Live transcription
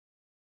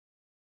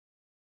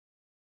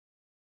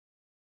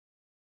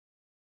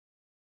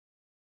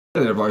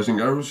Hey there boys and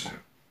girls,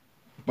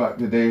 back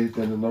today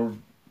doing another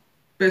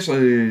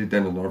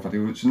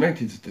video. It's the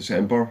 19th of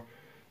December,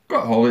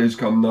 got holidays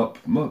coming up,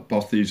 my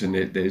birthday's in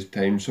 8 days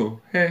time, so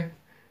hey,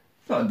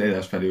 thought I'd do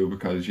this video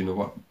because you know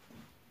what,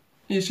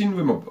 you've seen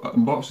with my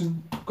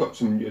unboxing, got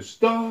some new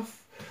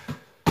stuff.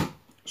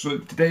 So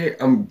today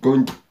I'm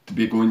going to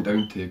be going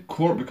down to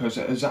court because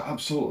it is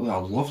absolutely a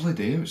lovely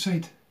day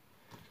outside.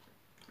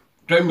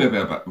 Ground may be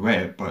a bit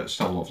wet but it's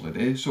still a lovely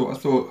day, so I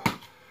thought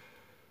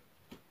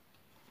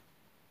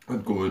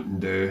I'd go out and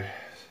do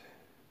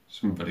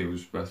some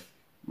videos with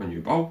my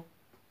new ball,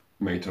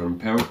 mitre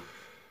and imple,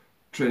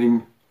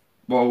 training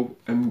ball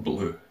in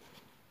blue.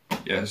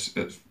 Yes,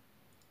 it's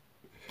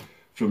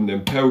from the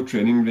imple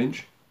training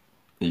range,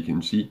 you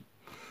can see.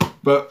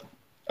 But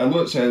I know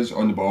it says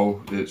on the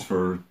ball that it's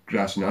for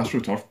grass and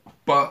astroturf,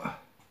 but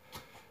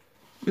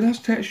with this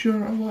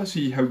texture I want to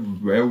see how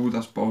well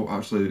this ball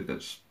actually,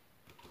 it's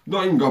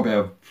not even got to be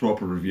a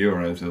proper review or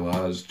anything like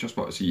that, I just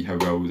want to see how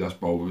well this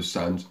ball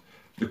withstands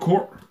the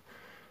court.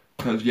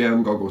 Because yeah,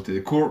 I'm going to go to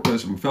the court, do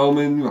some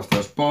filming with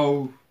this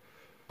ball,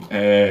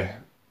 try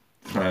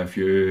a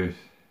few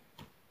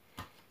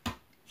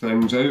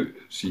things out,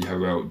 see how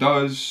well it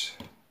does.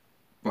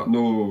 But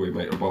no,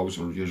 mitre balls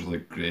are usually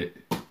great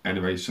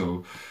anyway,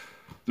 so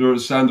they were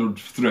standard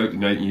throughout the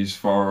 90s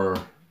for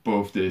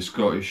both the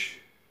Scottish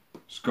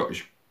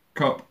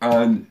Cup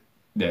and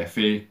the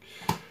FA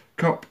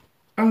Cup,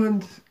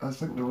 and I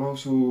think there were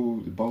also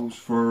the balls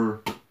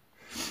for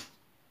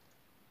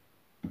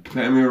the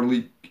Premier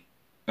League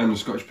and the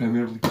Scottish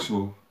Premier League,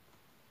 so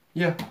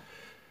yeah,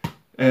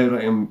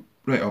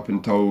 right up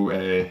until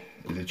they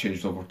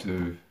changed over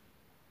to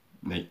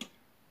Nike.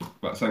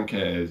 But I think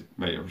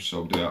mitre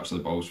still do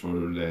actually balls for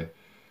the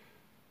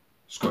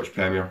Scottish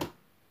Premier. In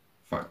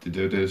fact, they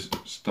do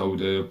still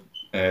do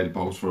the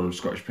balls for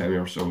Scottish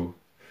Premier, so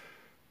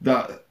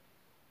that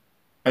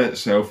in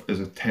itself is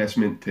a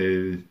testament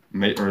to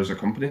mitre as a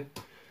company.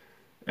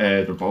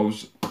 Their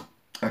balls,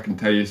 I can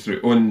tell you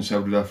through owning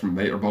several different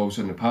mitre balls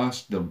in the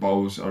past, their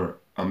balls are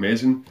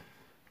amazing.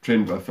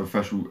 Trained with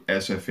official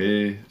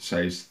SFA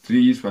size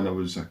 3s when I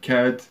was a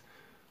kid.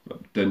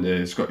 Done the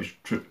the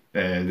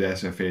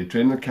SFA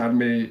Training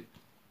Academy,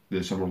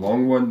 the summer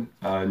long one,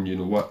 and you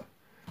know what?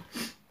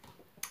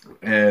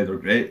 They're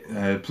great.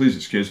 Please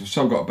excuse, I've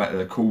still got a bit of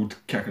the cold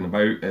kicking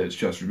about. It's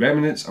just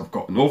remnants. I've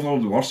gotten over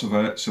the worst of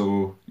it,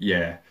 so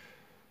yeah.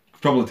 You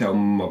could probably tell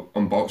in my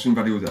unboxing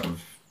video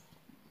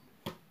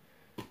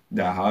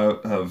that I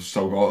have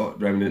still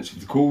got remnants of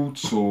the cold,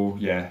 so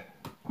yeah.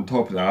 On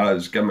top of that,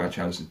 it's given me a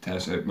chance to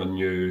test out my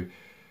new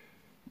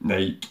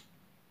Nike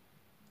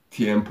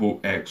Tempo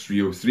X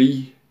Rio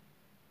 3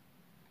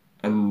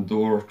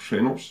 indoor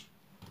trainers,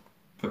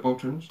 football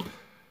trainers,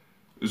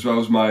 as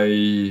well as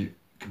my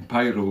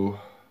Kamarror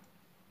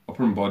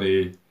upper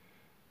body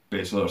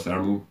base layer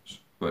thermals,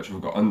 which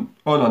I've got on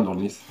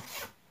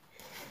underneath.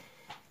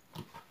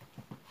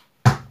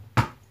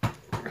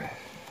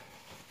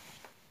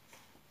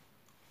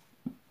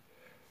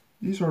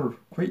 These are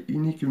quite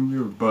unique and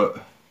weird,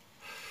 but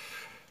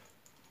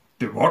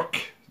they work,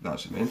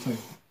 that's the main thing,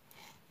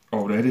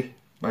 already,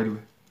 by the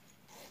way.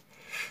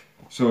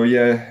 So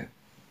yeah,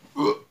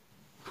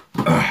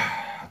 I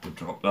had to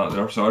drop that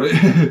there, sorry.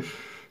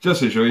 Just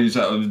to show you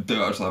that I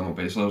do actually have my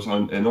base layers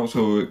on, and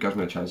also it gives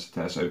me a chance to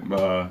test out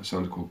my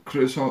Sondico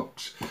crew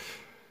socks.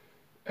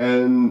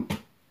 And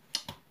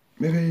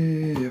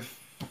maybe if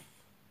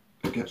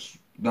it gets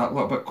that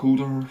little bit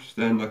colder,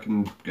 then I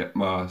can get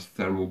my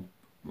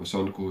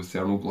Sondico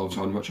thermal gloves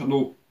on, which I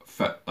know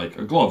fit like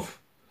a glove.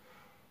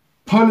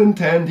 Pun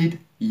intended,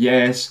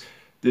 yes,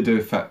 they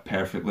do fit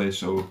perfectly,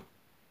 so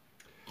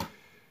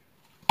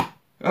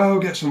I'll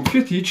get some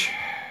footage,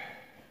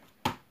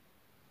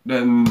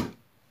 then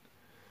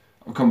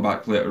I'll come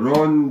back later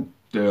on,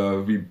 do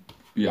a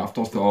wee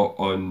afterthought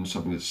on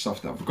some of the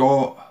stuff that I've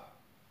got,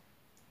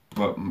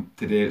 but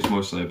today it's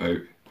mostly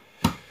about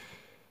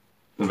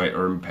the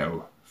mitre and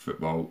imple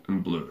football in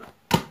blue.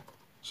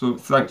 So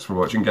thanks for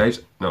watching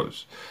guys,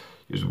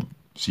 you'll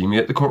see me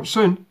at the court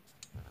soon.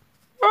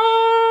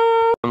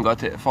 I'm going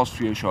to take the first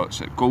few shots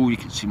at goal. You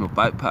can see my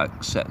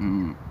backpack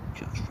sitting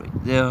just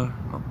right there,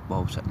 my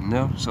ball sitting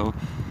there, so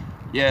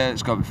yeah,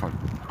 it's going to be fun,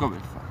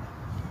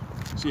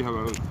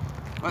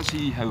 let's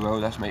see how well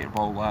this mitre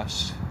ball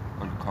lasts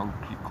on the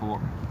concrete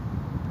court,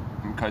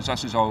 because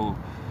this is all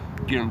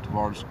gearing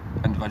towards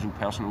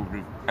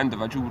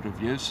individual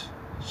reviews,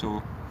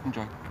 so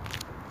enjoy.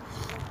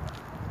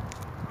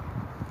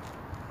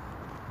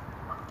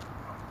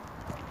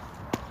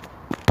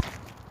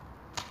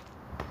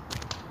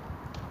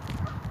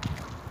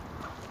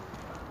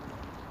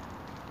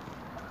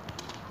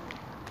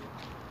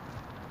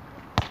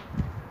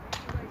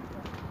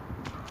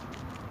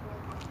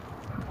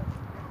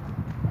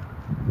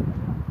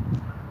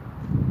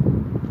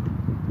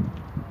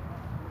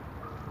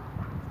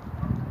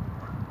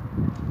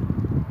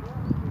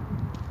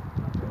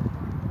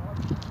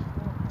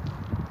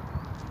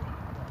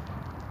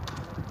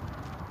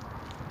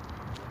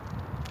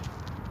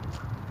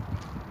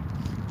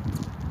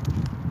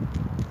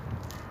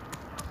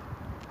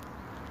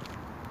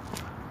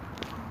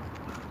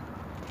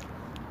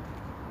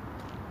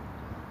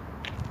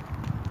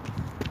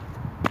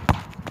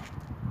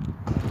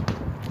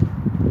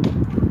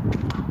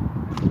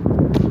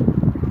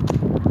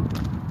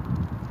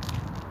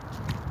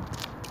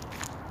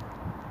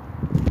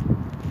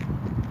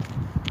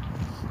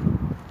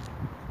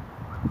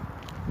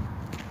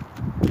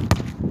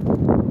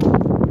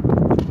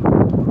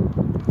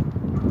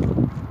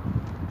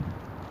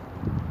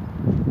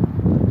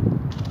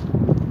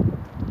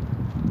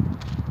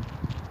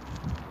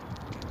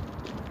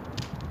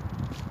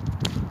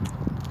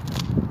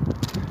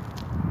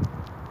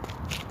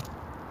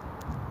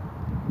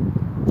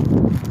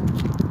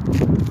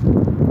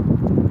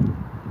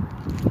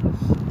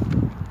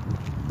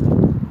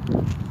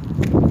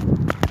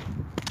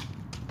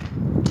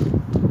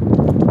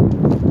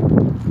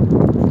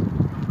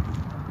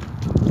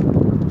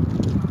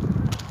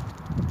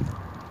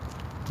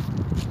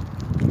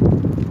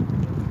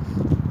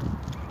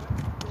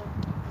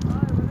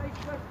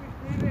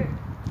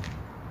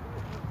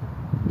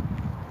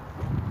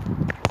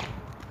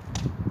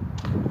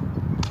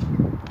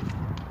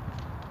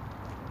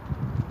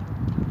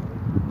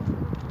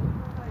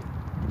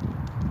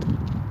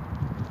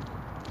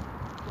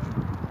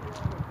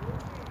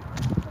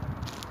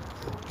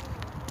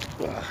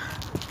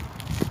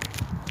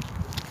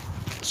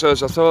 So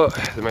as I thought,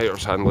 the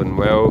mitre's handling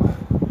well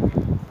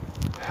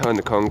on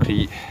the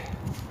concrete.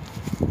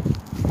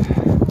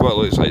 What it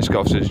looks like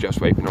scuffs is just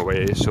wiping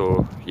away,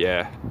 so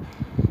yeah.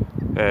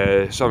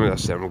 Some of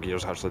this thermal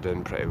gear's actually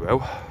doing pretty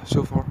well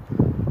so far.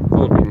 I've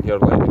only been here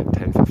like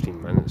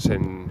 10-15 minutes,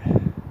 and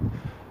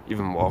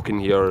even walking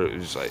here it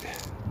was like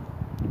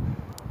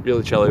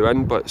really chilly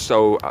wind, but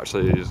still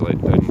actually is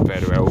like doing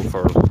very well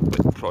for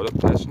like product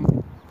testing.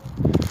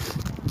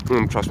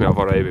 And trust me, I've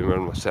already been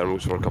wearing my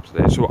thermals for a couple of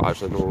days, so I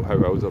actually know how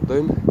well they're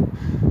doing.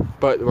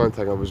 But the one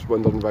thing I was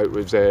wondering about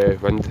was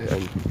wind,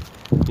 and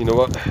you know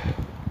what?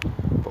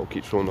 Ball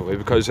keeps rolling away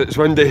because it's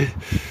windy.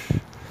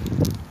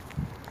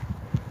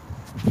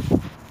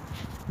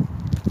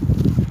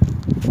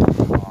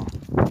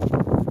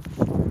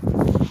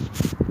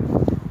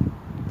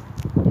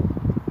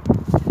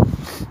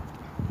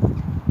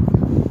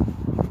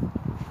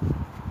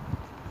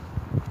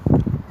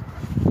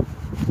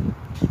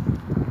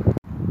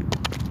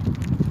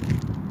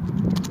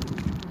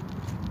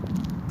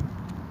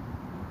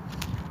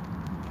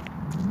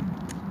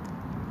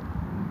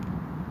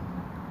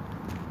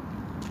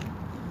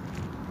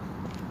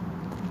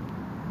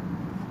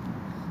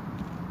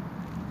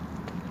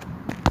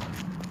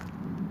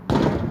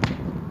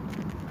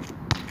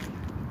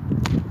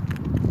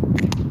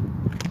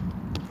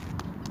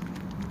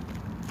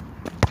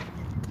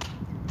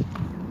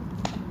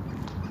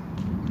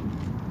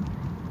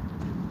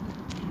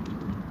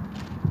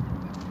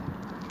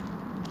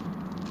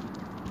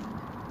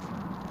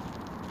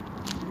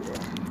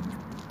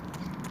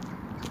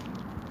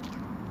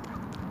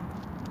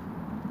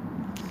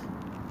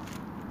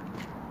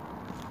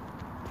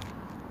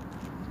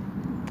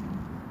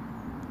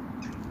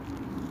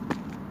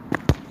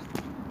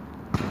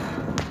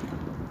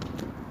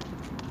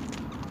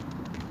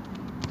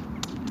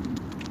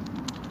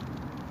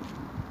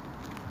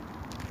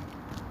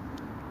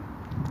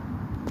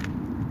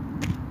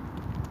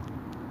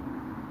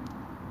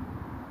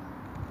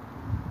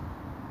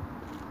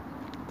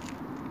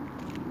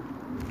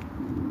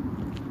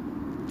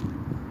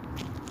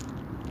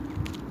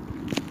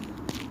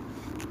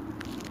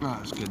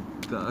 That's good,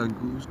 that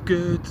angle's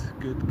good.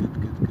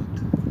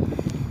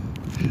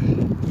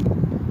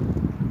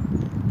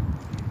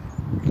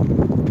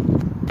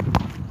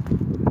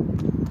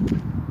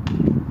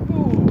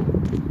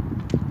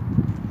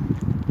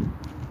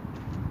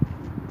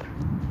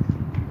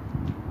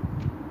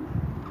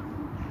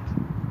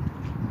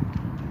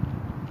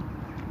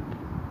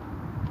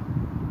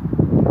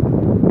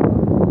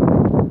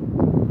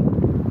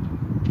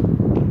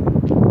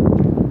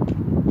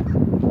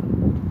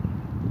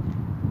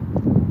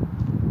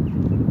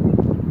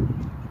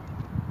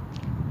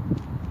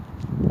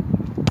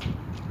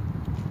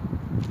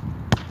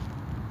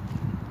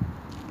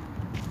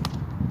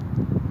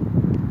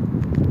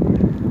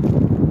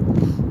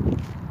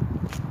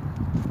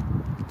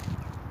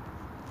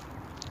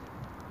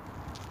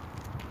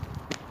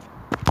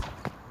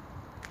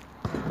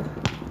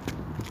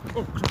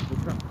 Oh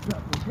crap.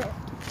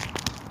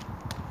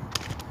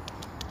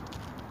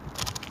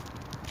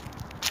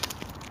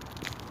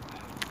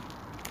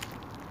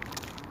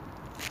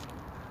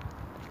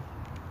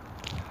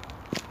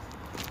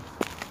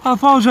 I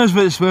apologise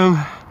about the swim,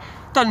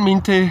 didn't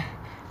mean to,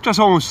 just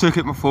almost took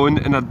out my phone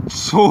and I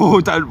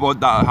so didn't want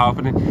that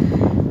happening.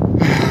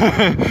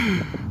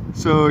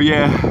 So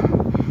yeah.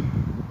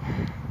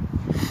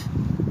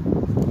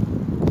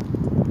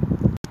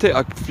 Take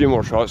a few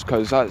more shots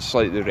because that's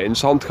like the rain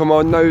starting to come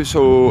on now,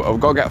 so I've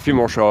got to get a few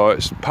more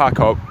shots, pack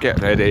up,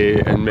 get ready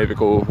and maybe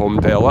go home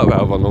and do a little bit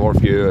of an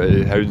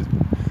overview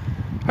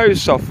of how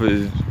stuff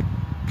has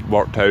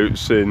worked out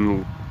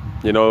soon,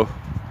 you know.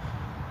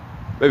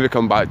 Maybe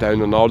come back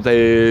down another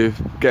day,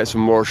 get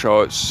some more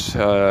shots,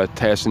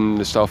 testing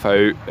the stuff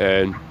out,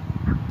 and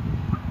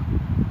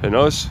who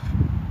knows,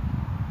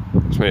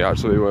 this might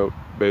actually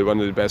be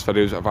one of the best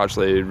videos I've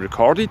actually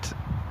recorded,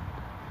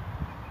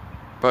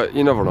 but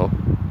you never know.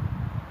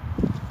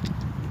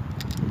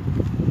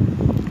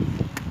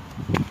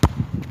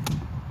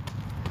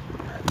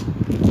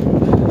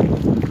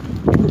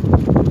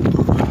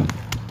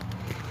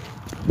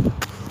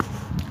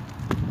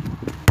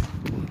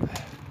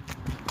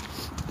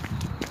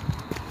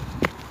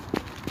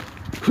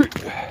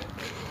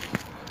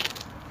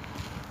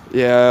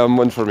 Yeah, I'm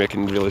one for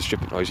making really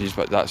stupid noises,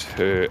 but that's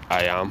who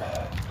I am.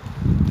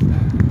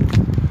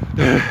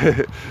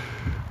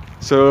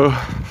 So,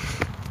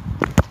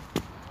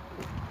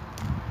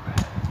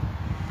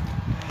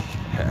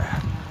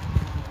 yeah.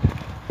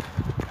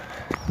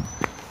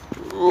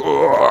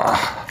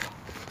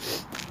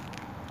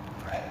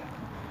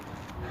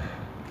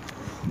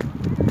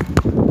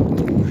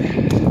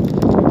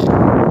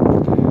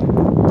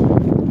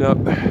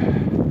 Nope.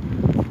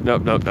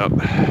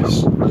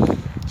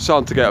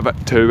 Starting to get a bit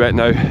too wet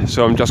now,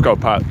 so I'm just going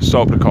to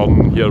stop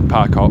recording here,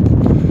 pack up,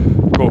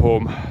 go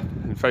home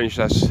and finish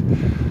this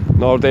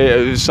another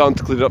day. It was starting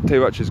to clear up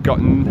too, which is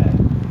gutting,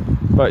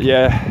 but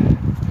yeah,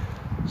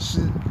 it's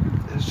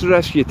the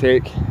risk you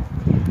take.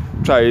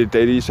 Try to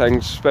do these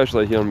things,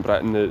 especially here in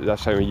Britain at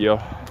this time of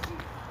year.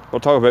 we're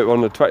talking about we're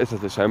on the 20th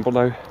of December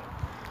now.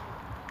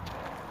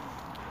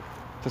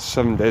 Just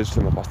 7 days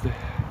to my birthday.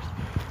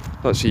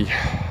 Let's see if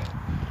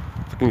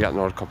I can get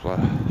another couple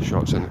of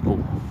shots in the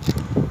goal.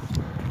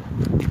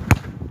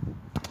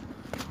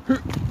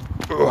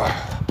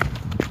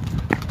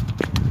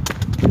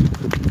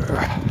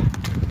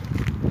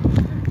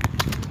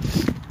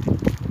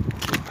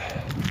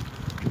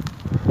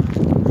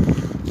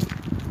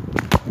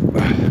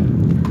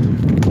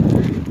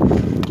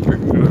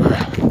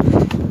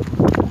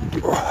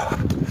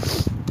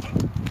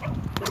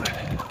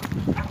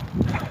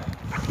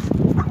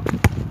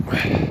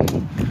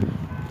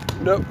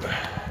 Nope.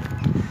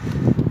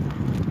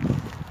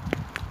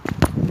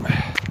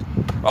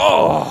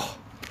 Oh!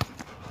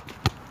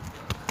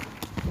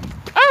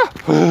 Ah!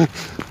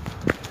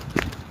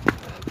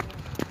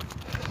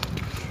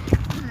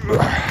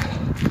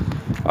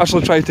 I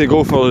actually tried to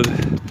go for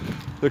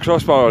the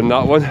crossbar on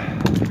that one.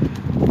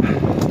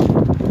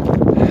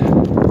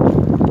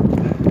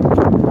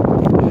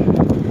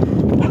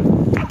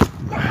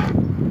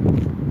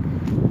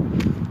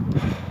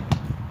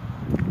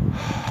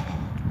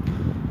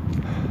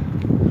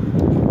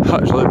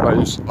 Actually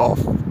bounced off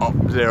up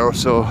there,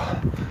 so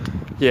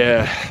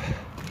yeah,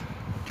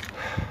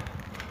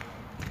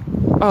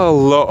 a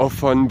lot of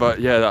fun. But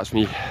yeah, that's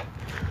me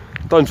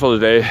done for the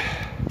day.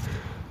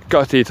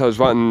 Gutted, I was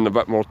wanting a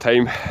bit more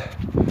time,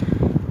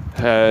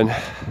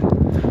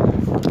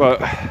 but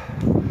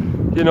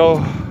you know,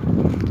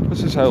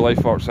 this is how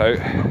life works out.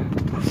 You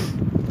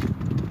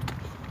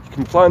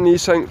can plan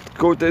these things,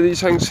 go do these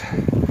things,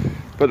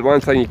 but the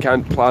one thing you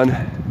can't plan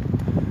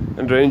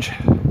and arrange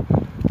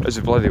is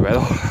the bloody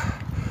weather.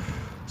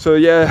 So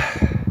yeah,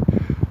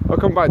 I'll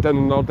come back down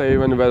another day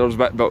when the weather's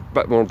a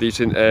bit more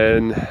decent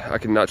and I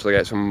can actually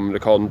get some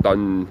recording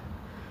done.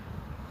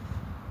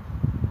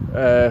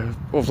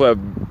 Hopefully I'll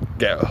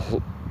get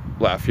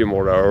like a few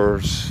more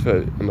hours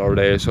another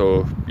day,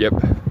 so yep. I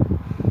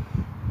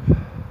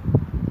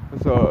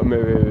thought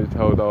maybe it would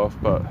hold off,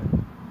 but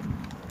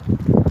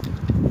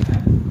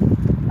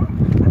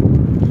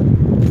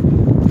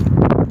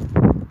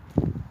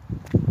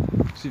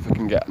see if I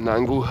can get an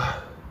angle.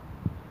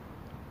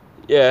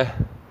 Yeah,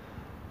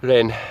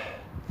 rain.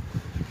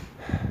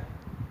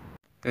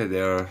 Hey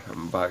there,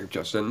 I'm back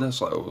just in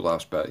this little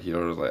last bit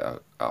here,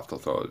 like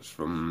afterthoughts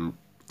from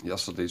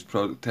yesterday's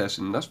product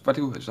testing. This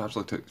video has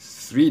actually took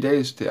 3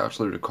 days to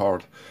actually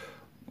record.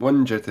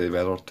 1 due to the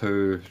weather,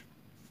 2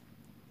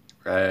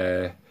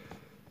 it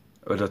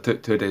would have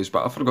took 2 days,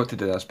 but I forgot to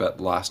do this bit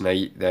last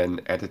night,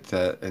 then edit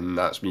it, and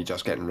that's me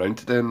just getting around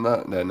to doing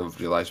that. And then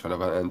I've realised when I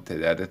went into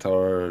the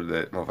editor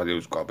that my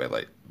video's got to be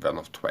like about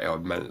enough 20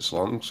 odd minutes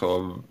long, so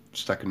I'm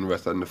sticking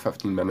within the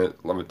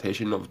 15-minute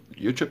limitation of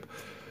YouTube.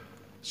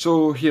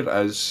 So here it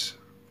is,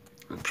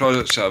 the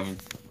products I've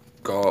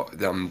got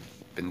that I've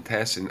been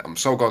testing. I'm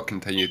still going to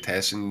continue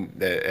testing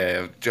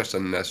the just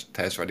in this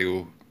test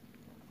video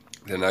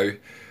now,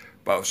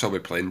 but I'll still be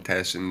playing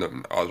testing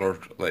and other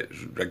like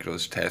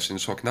rigorous testing,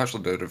 so I can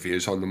actually do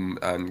reviews on them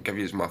and give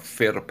you my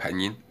fair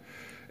opinion,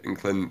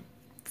 including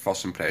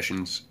first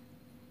impressions,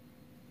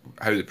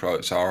 how the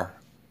products are,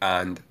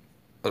 and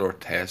other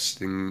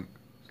testing,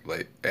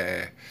 like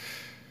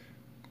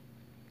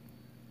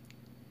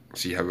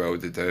see how well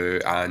they do,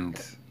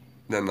 and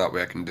then that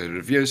way I can do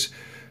reviews.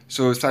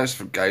 So thanks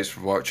for guys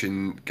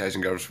and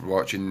girls for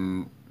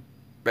watching.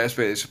 Best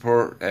way to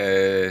support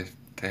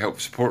to help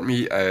support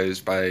me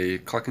is by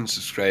clicking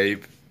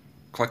subscribe,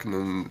 clicking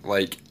on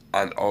like,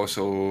 and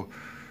also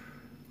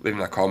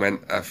leaving a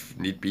comment if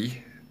need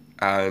be.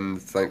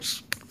 And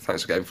thanks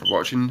again for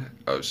watching.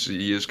 I'll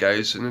see you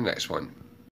guys in the next one.